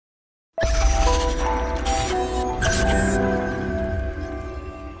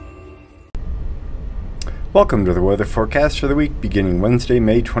Welcome to the weather forecast for the week beginning Wednesday,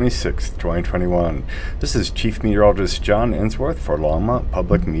 May 26th, 2021. This is Chief Meteorologist John Ensworth for Longmont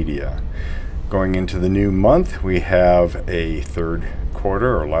Public Media. Going into the new month, we have a third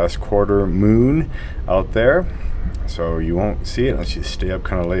quarter or last quarter moon out there. So you won't see it unless you stay up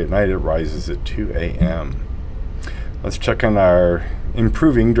kind of late at night. It rises at 2 a.m. Let's check on our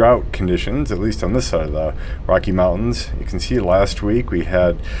improving drought conditions, at least on this side of the Rocky Mountains. You can see last week we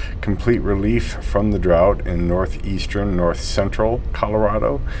had complete relief from the drought in northeastern, north central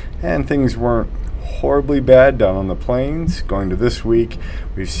Colorado, and things weren't horribly bad down on the plains. Going to this week,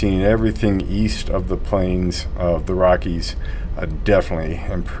 we've seen everything east of the plains of the Rockies definitely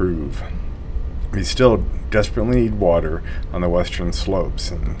improve. We still desperately need water on the western slopes,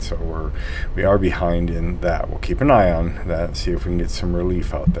 and so we are behind in that. We'll keep an eye on that and see if we can get some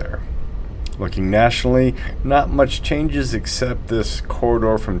relief out there. Looking nationally, not much changes except this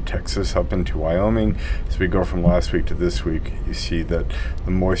corridor from Texas up into Wyoming. As we go from last week to this week, you see that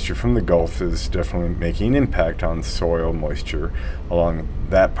the moisture from the Gulf is definitely making an impact on soil moisture along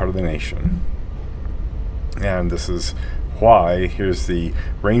that part of the nation. And this is why. Here's the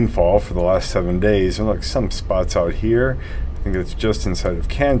rainfall for the last 7 days, and look, some spots out here, I think it's just inside of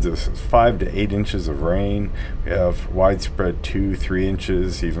Kansas, it's 5 to 8 inches of rain. We have widespread 2-3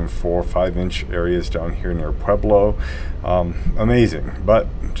 inches, even 4-5 inch areas down here near Pueblo. Amazing.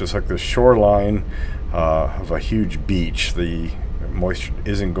 But just like the shoreline of a huge beach, the moisture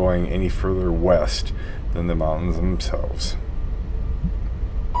isn't going any further west than the mountains themselves.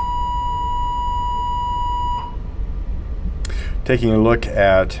 Taking a look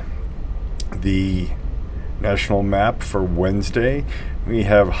at the national map for Wednesday, we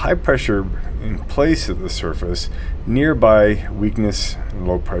have high pressure in place at the surface, nearby weakness and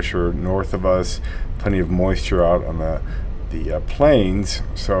low pressure north of us, plenty of moisture out on the plains,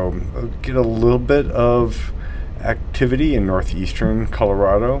 so get a little bit of activity in northeastern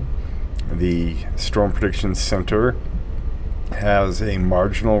Colorado. The Storm Prediction Center has a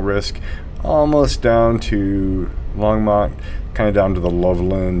marginal risk almost down to Longmont, kind of down to the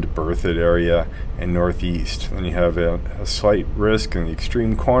Loveland, Berthoud area and northeast. Then you have a slight risk in the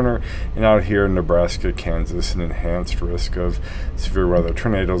extreme corner, and out here in Nebraska, Kansas, an enhanced risk of severe weather.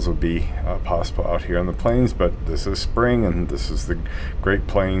 Tornadoes will be possible out here on the plains, but this is spring and this is the Great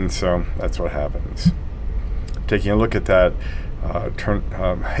Plains, so that's what happens. Taking a look at that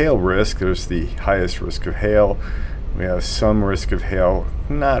hail risk, there's the highest risk of hail. We have some risk of hail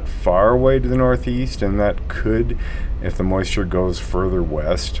not far away to the northeast, and that could, if the moisture goes further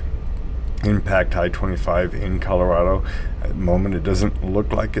west, impact I-25 in Colorado. At the moment, it doesn't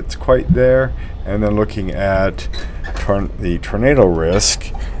look like it's quite there. And then looking at the tornado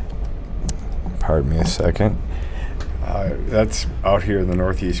risk, pardon me a second, that's out here in the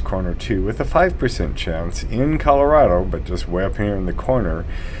northeast corner too, with a 5% chance in Colorado, but just way up here in the corner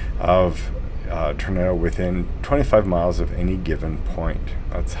of tornado within 25 miles of any given point.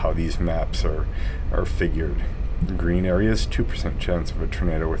 That's how these maps are figured. The green area is 2% chance of a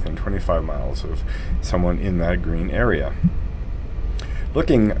tornado within 25 miles of someone in that green area.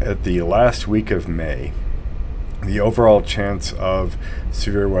 Looking at the last week of May, the overall chance of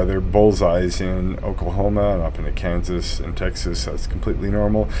severe weather bullseyes in Oklahoma and up into Kansas and Texas, that's completely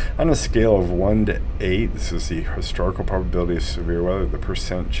normal. On a scale of 1 to 8, this is the historical probability of severe weather, the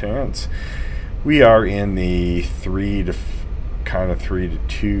percent chance. We are in the 3 to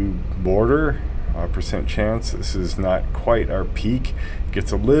 2 border percent chance. This is not quite our peak. It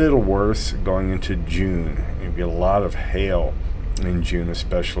gets a little worse going into June. You get a lot of hail in June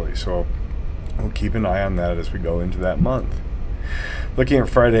especially, so we'll keep an eye on that as we go into that month. Looking at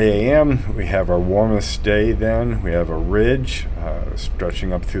Friday AM, we have our warmest day then. We have a ridge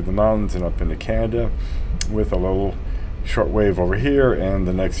stretching up through the mountains and up into Canada with a little short wave over here and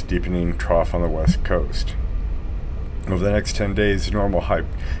the next deepening trough on the west coast. Over the next 10 days, normal high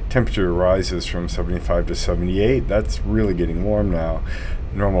temperature rises from 75 to 78. That's really getting warm now.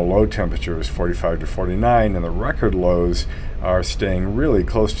 Normal low temperature is 45 to 49, and the record lows are staying really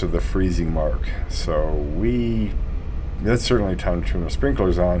close to the freezing mark. So that's certainly time to turn the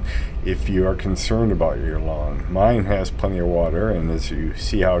sprinklers on if you are concerned about your lawn. Mine has plenty of water, and as you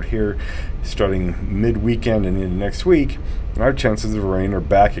see out here, starting mid-weekend and into next week, our chances of rain are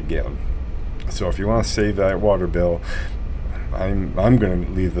back again. So if you want to save that water bill, I'm going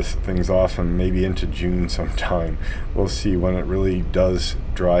to leave this things off and maybe into June sometime. We'll see when it really does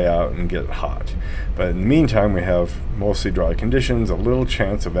dry out and get hot. But in the meantime, we have mostly dry conditions, a little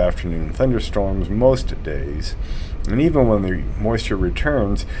chance of afternoon thunderstorms most days. And even when the moisture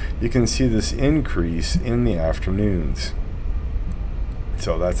returns, you can see this increase in the afternoons.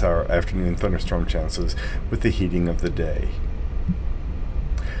 So that's our afternoon thunderstorm chances with the heating of the day.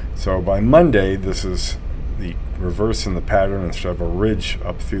 So by Monday, this is the reverse in the pattern. Instead of a ridge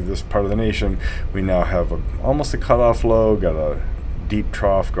up through this part of the nation, we now have almost a cutoff low, got a deep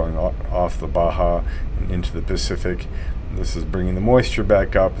trough going off the Baja and into the Pacific. This is bringing the moisture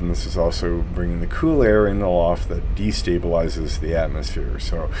back up, and this is also bringing the cool air in aloft that destabilizes the atmosphere.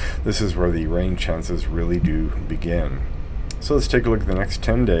 So this is where the rain chances really do begin. So let's take a look at the next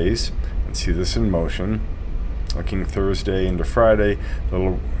 10 days and see this in motion. Looking Thursday into Friday, the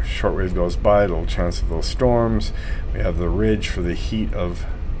little shortwave goes by, little chance of those storms. We have the ridge for the heat of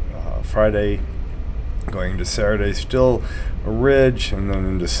Friday. Going into Saturday, still a ridge, and then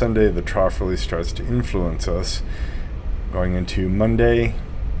into Sunday, the trough really starts to influence us. Going into Monday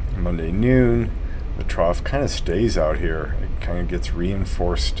noon, the trough kind of stays out here. It kind of gets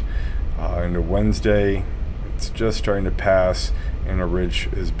reinforced into Wednesday. It's just starting to pass, and a ridge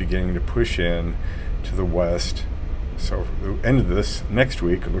is beginning to push in to the west. So the end of this next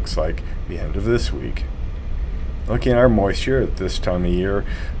week, it looks like the end of this week. Looking at our moisture at this time of year,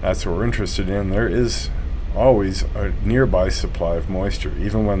 that's what we're interested in. There is always a nearby supply of moisture.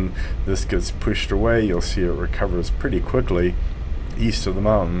 Even when this gets pushed away, you'll see it recovers pretty quickly east of the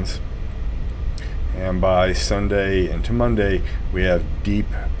mountains. And by Sunday into Monday, we have deep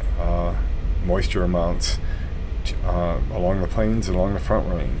moisture amounts along the plains and along the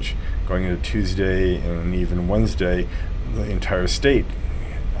Front Range. Going into Tuesday and even Wednesday, the entire state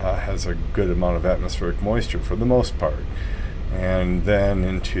has a good amount of atmospheric moisture for the most part. And then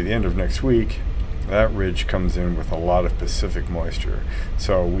into the end of next week, that ridge comes in with a lot of Pacific moisture.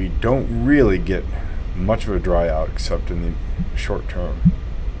 So we don't really get much of a dry out except in the short term.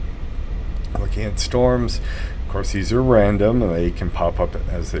 Looking at storms, of course these are random and they can pop up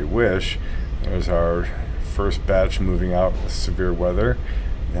as they wish. There's our first batch moving out with severe weather.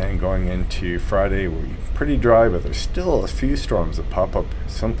 Then going into Friday, we'll be pretty dry, but there's still a few storms that pop up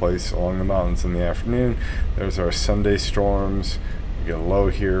someplace along the mountains in the afternoon. There's our Sunday storms. We get a low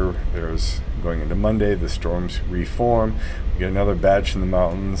here. There's going into Monday, the storms reform. We get another batch in the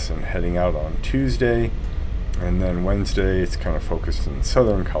mountains and heading out on Tuesday. And then Wednesday, it's kind of focused in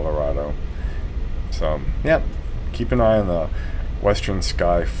southern Colorado. So, yeah, keep an eye on the western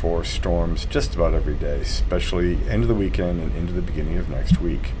sky for storms just about every day, especially end of the weekend and into the beginning of next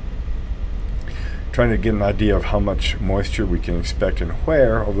week. Trying to get an idea of how much moisture we can expect and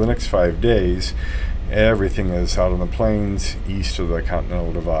where over the next 5 days. Everything is out on the plains east of the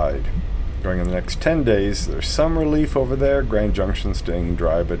Continental Divide. Going in the next 10 days, there's some relief over there. Grand Junction staying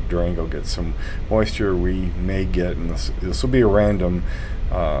dry, but Durango gets some moisture. We may get, and this will be a random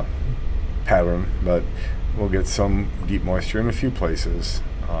pattern, but we'll get some deep moisture in a few places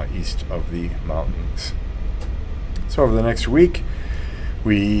east of the mountains. So over the next week,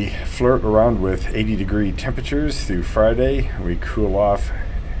 we flirt around with 80-degree temperatures through Friday. We cool off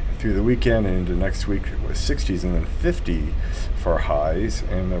through the weekend and into next week with 60s and then 50 for highs,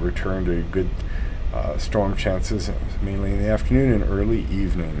 and a return to good storm chances, mainly in the afternoon and early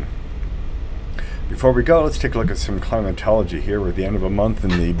evening. Before we go, let's take a look at some climatology here. We're at the end of a month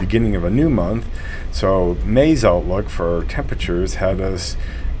and the beginning of a new month. So May's outlook for temperatures had us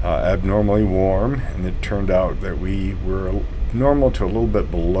abnormally warm, and it turned out that we were normal to a little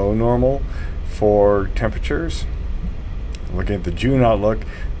bit below normal for temperatures. Looking at the June outlook,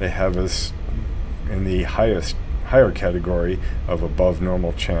 they have us in the higher category of above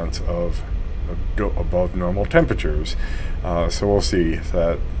normal chance of above normal temperatures. So we'll see if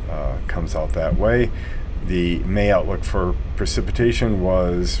that comes out that way. The May outlook for precipitation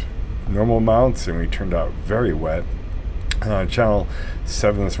was normal amounts, and we turned out very wet. Channel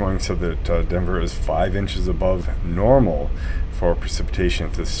 7 this morning said that Denver is 5 inches above normal for precipitation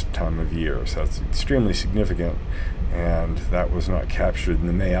at this time of year. So that's extremely significant, and that was not captured in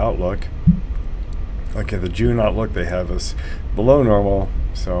the May outlook. Okay, the June outlook, they have us below normal,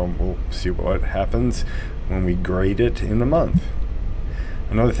 so we'll see what happens when we grade it in the month.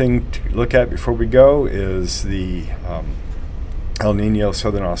 Another thing to look at before we go is the El Nino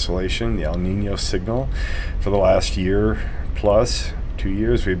Southern Oscillation, the El Nino signal. For the last year plus, 2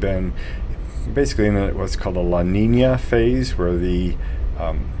 years, we've been basically in what's called a La Nina phase, where the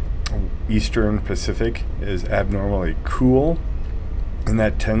eastern Pacific is abnormally cool, and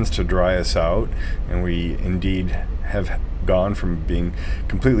that tends to dry us out, and we indeed have gone from being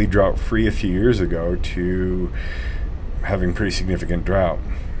completely drought-free a few years ago to having pretty significant drought.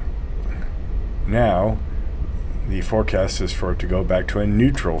 Now, the forecast is for it to go back to a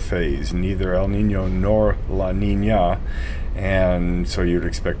neutral phase, neither El Nino nor La Nina, and so you'd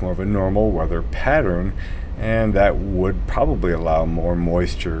expect more of a normal weather pattern, and that would probably allow more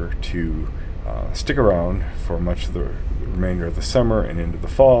moisture to stick around for much of the remainder of the summer and into the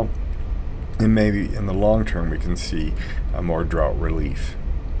fall, and maybe in the long term we can see more drought relief.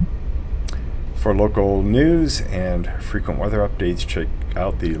 For local news and frequent weather updates, check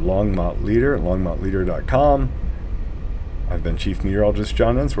out the Longmont Leader at longmontleader.com. I've been Chief Meteorologist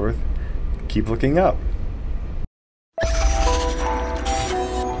John Ensworth. Keep looking up.